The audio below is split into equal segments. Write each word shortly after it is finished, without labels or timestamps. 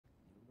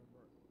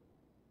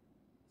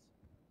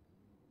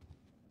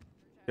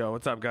Yo,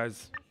 what's up,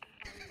 guys?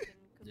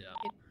 Yeah.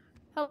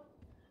 Hello.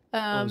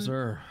 Oh,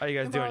 sir. How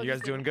you guys doing? You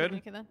guys doing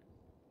good?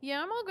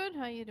 Yeah, I'm all good.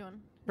 How you doing?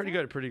 Pretty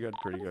good, pretty good,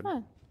 pretty good.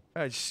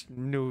 I just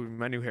knew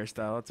my new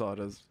hairstyle. That's all it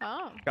is.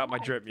 Oh. Got my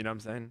drip, you know what I'm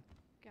saying?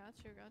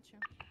 Gotcha, gotcha.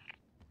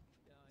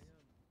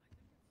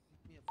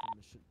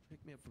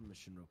 Pick me up from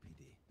Mission Row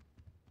PD.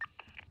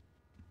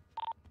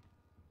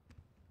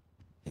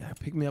 Yeah,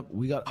 pick me up.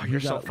 We got. Oh, we you're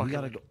gotta, so fucking. We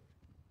gotta go.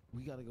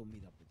 We gotta go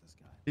meet up with this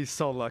guy. He's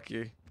so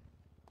lucky.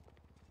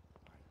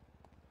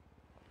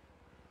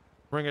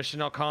 Bring a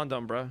Chanel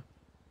condom, bro.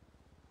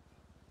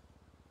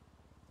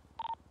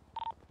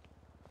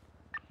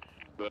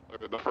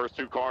 The first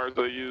two cars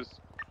they used.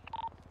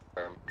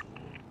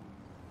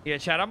 Yeah,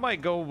 Chad, I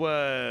might go.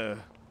 I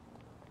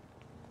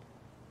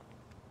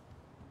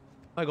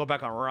might go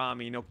back on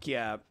Ramee, no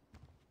cap.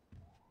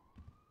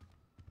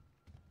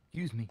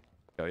 Excuse me.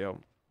 Yo, yo.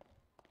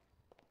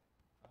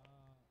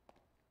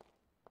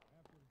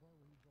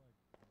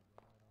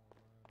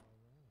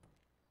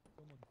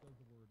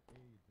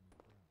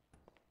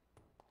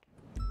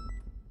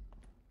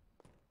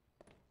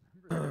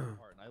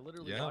 I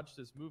literally watched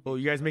this movie. Oh,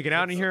 you guys making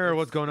out in here, or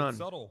what's going on? It's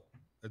subtle.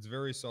 It's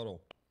very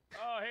subtle.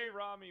 Oh, hey,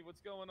 Ramee,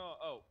 what's going on?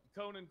 Oh,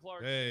 Conan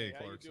Clark. Hey,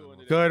 how you Clarkson. doing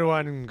today? Good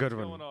one, good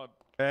What's one. going on?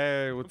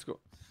 Hey, what's going?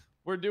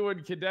 We're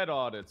doing cadet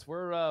audits.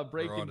 We're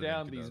breaking auditing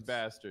down these cadets.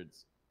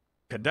 bastards.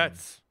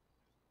 Cadets.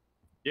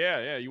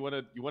 Yeah. You want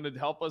to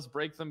help us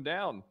break them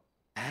down?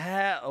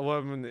 Well,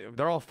 I mean,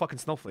 they're all fucking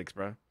snowflakes,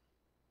 bro.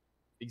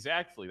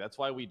 Exactly. That's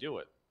why we do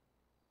it.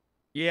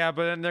 Yeah,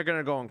 but then they're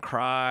gonna go and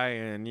cry,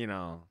 and you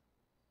know.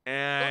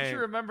 Don't you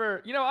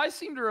remember? You know, I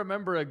seem to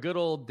remember a good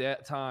old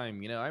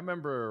time. You know, I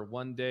remember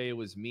one day it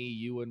was me,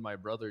 you, and my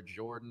brother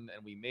Jordan,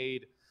 and we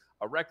made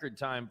a record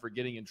time for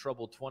getting in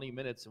trouble 20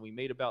 minutes, and we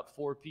made about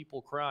 4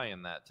 people cry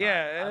in that time.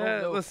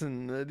 Yeah,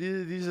 listen,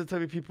 these are the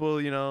type of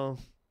people, you know,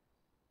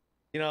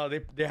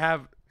 they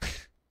have.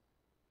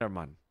 Never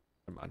mind.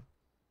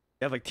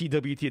 They have like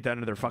TWT at the end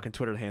of their fucking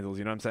Twitter handles.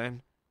 You know what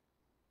I'm saying?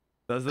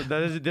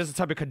 This is the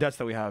type of cadets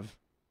that we have.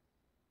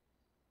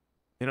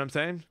 You know what I'm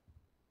saying?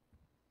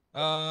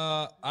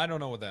 I don't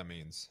know what that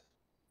means.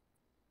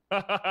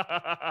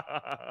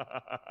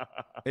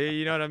 Hey,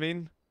 you know what I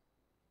mean?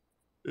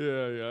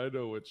 Yeah, I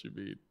know what you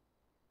mean.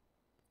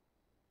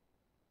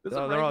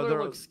 Doesn't They're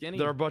Regular look skinny?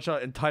 They're a bunch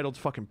of entitled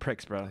fucking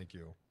pricks, bro. Thank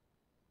you.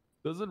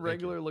 Doesn't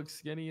Regular look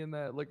skinny in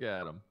that? Look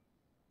at him.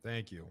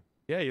 Thank you.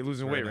 Yeah, you're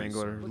losing weight, Very nice,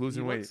 Wrangler. sir.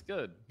 Losing he weight. looks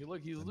good. He's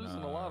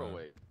losing a lot of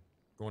weight.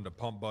 Going to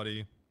Pump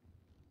Buddy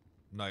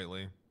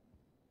nightly.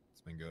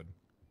 It's been good.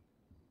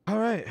 All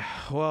right.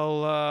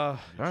 Well, all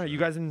right. You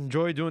guys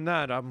enjoy doing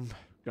that. I'm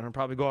gonna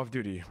probably go off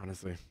duty,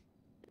 honestly.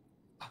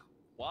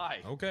 Why?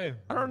 Okay.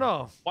 I don't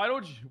know. Why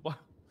don't you?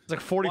 It's like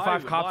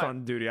 45 cops Why?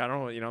 on duty. I don't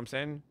know. You know what I'm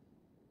saying?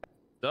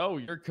 No,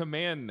 you're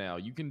command now.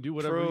 You can do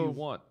whatever True. you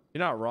want. You're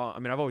not wrong. I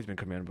mean, I've always been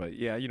command, but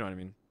yeah, you know what I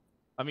mean.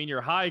 I mean,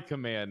 you're high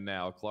command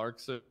now, Clark.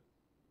 So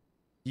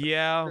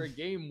Yeah. you're a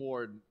game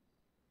warden.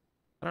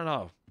 I don't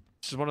know.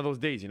 It's just one of those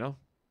days, you know.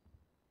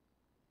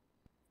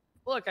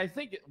 Look, I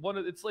think it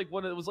was like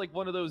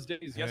one of those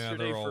days yesterday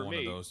they're all for one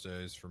me. of those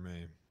days for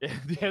me.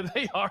 Yeah,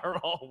 they are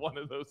all one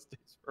of those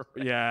days for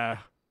me. Yeah.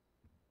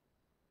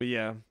 But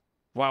yeah.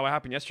 Wow, what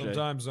happened yesterday?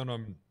 Sometimes when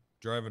I'm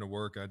driving to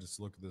work, I just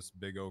look at this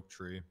big oak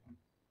tree.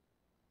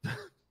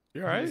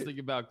 You all I right? was thinking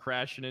about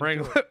crashing into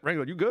Wrangler, it.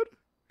 Wrangler, you good?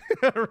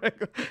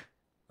 Wrangler.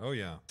 Oh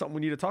yeah. Something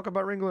we need to talk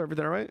about, Wrangler?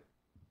 Everything all right?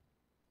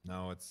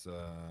 No, it's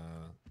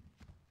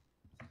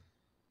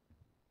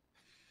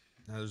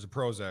there's a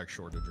Prozac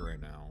shortage right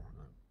now.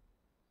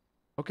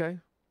 Okay.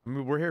 I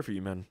mean, we're here for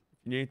you, man.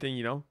 If you need anything,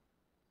 you know.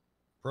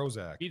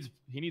 Prozac.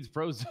 He needs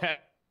Prozac.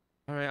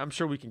 All right, I'm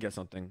sure we can get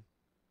something.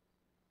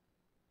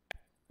 I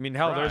mean,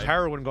 hell, there's Right.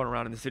 heroin going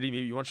around in the city.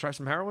 Maybe you want to try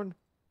some heroin?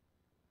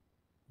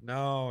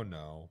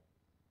 No.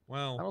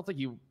 Well,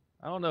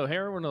 I don't know.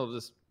 Heroin will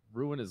just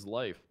ruin his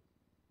life.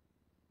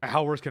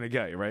 How worse can it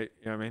get, right?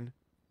 You know what I mean?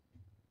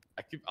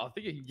 I think it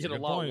could a get a good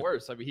lot point.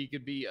 worse. I mean, he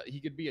could be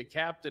a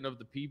captain of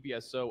the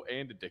PBSO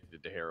and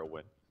addicted to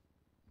heroin.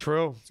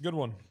 True. it's a good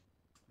one.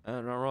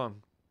 Not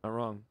wrong. Not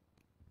wrong.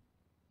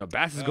 No,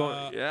 Bass is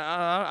going. Yeah,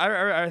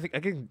 I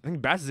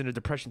think Bass is in a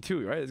depression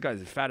too, right? This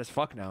guy's fat as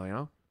fuck now, you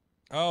know.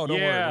 Oh, don't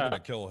worry, Yeah. we're gonna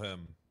kill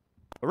him.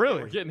 Oh,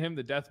 really? We're getting him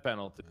the death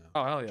penalty.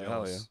 Oh, hell yeah,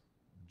 Jealous. hell yeah.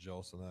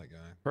 Jealous of that guy.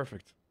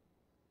 Perfect.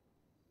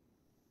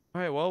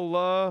 All right,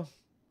 well,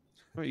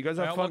 you guys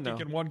have How fun lucky now.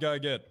 can one guy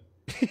get?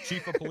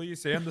 Chief of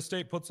police and the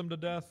state puts him to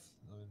death.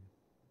 I mean,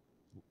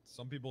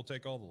 some people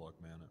take all the luck,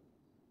 man.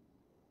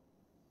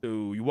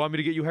 So, you want me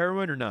to get you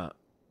heroin or not?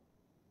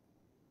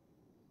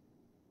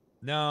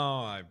 No,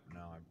 I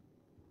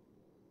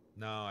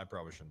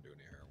probably shouldn't do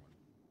any heroin.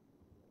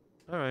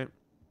 All right.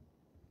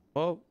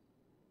 Well,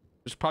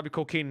 there's probably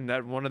cocaine in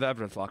that one of the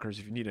evidence lockers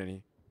if you need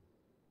any.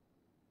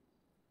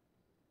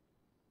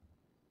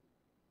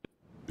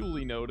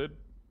 Duly noted.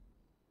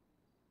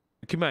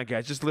 Come on,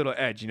 guys, just a little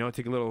edge, you know.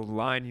 Take a little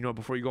line, you know,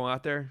 before you go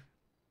out there.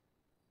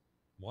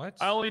 What?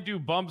 I only do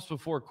bumps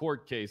before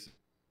court cases.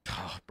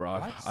 Oh, bro,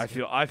 What?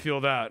 I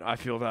feel that. I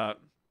feel that.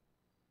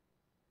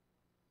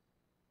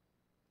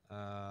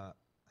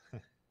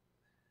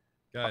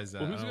 Guys,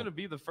 Well, who's going to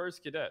be the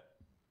first cadet?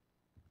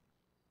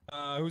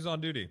 who's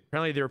on duty?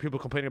 Apparently, there were people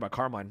complaining about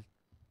Carmine.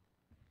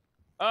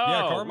 Oh,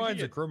 Yeah, we Carmine's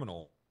could a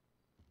criminal.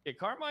 Yeah,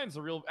 Carmine's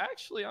a real.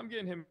 Actually, I'm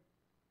getting him.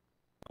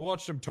 I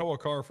watched him tow a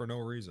car for no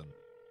reason.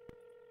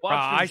 Watch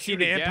him I shoot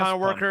seen a an gas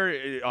impound pump.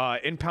 worker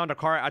impound a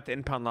car at the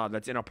impound lot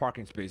that's in a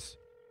parking space.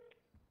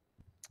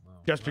 Oh,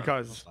 Just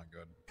because. That's not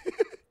good.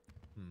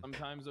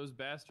 Sometimes those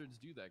bastards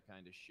do that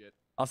kind of shit.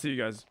 I'll see you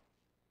guys.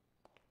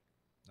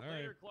 All right.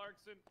 Later,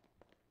 Clarkson.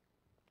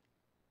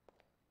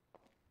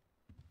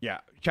 Yeah,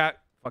 chat.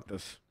 Fuck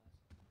this.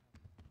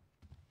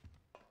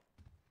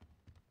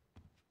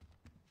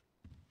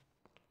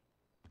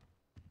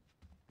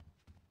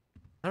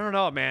 I don't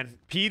know, man.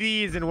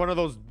 PD is in one of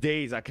those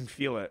days. I can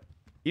feel it.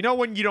 You know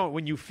when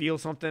you feel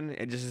something,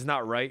 it just is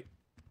not right.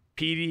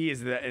 PD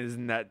is that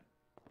isn't that.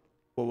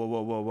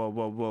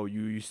 Whoa.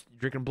 You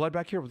drinking blood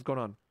back here? What's going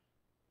on?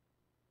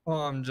 Oh,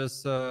 I'm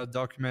just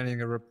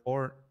documenting a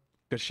report.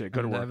 Good shit.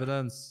 Go to and work.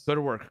 Evidence. Go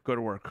to work. Go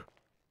to work.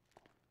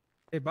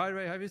 Hey, by the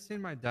way, have you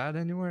seen my dad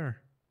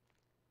anywhere?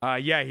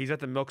 Yeah, he's at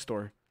the milk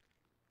store.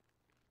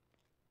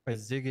 Wait,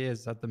 Ziggy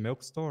is at the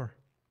milk store.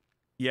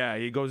 Yeah,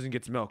 he goes and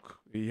gets milk.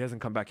 He hasn't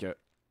come back yet.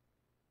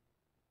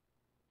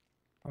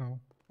 Oh,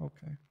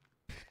 okay.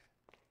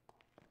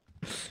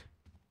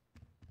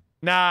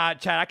 Nah,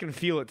 Chad, I can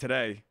feel it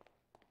today.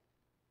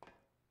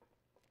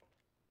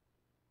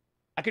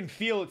 I can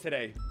feel it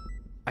today.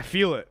 I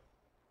feel it.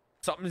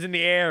 Something's in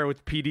the air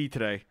with PD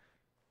today.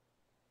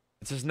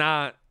 It's just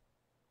not,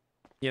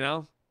 you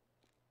know?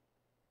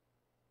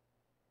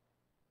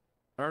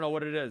 I don't know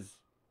what it is.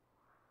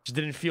 Just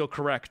didn't feel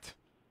correct.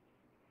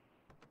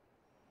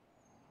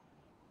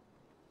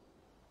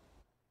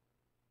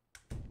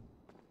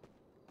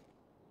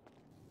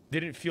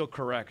 Didn't feel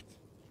correct.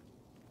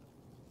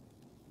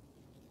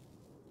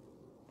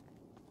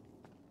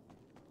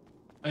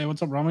 Hey,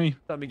 what's up, Ramee?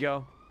 Let me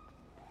go.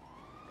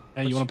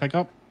 Hey, you want to pick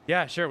up?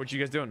 Yeah, sure. What you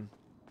guys doing?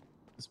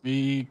 It's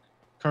me,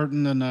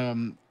 Curtin,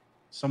 and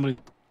somebody.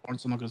 I'm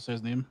not gonna say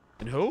his name.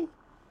 And who?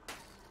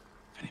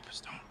 Vinny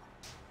Pistone.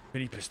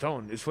 Vinny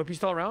Pistone. Is Flippy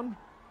still around?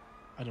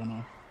 I don't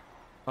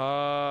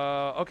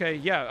know. Okay,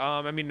 yeah.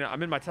 I mean,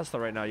 I'm in my Tesla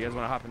right now. You guys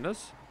want to hop in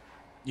this?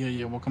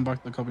 Yeah. We'll come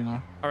back to the cubby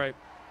now. All right.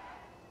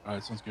 All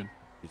right, sounds good.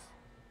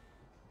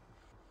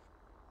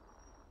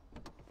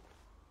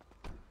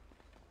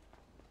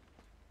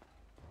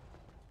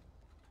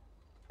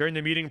 During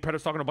the meeting,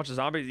 Predator's talking to a bunch of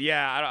zombies.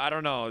 Yeah, I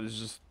don't know. It's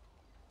just,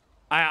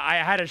 I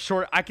had a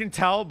short. I can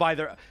tell by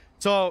the.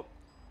 So,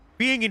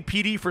 being in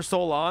PD for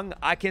so long,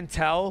 I can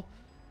tell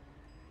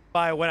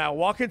by when I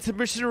walk into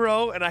Mission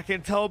Row, and I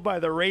can tell by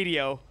the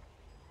radio.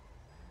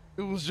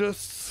 It was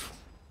just,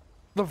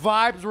 the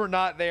vibes were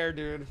not there,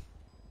 dude.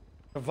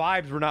 The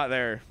vibes were not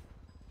there.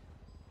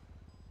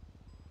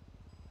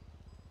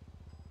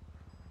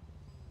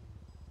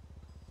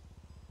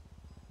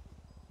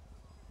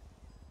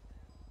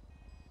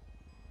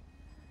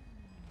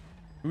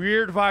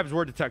 Weird vibes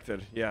were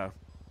detected, yeah.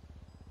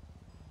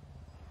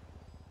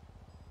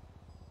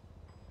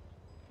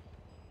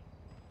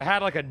 I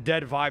had like a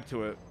dead vibe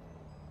to it.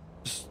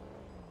 Just,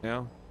 you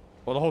know?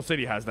 Well, the whole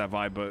city has that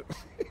vibe, but...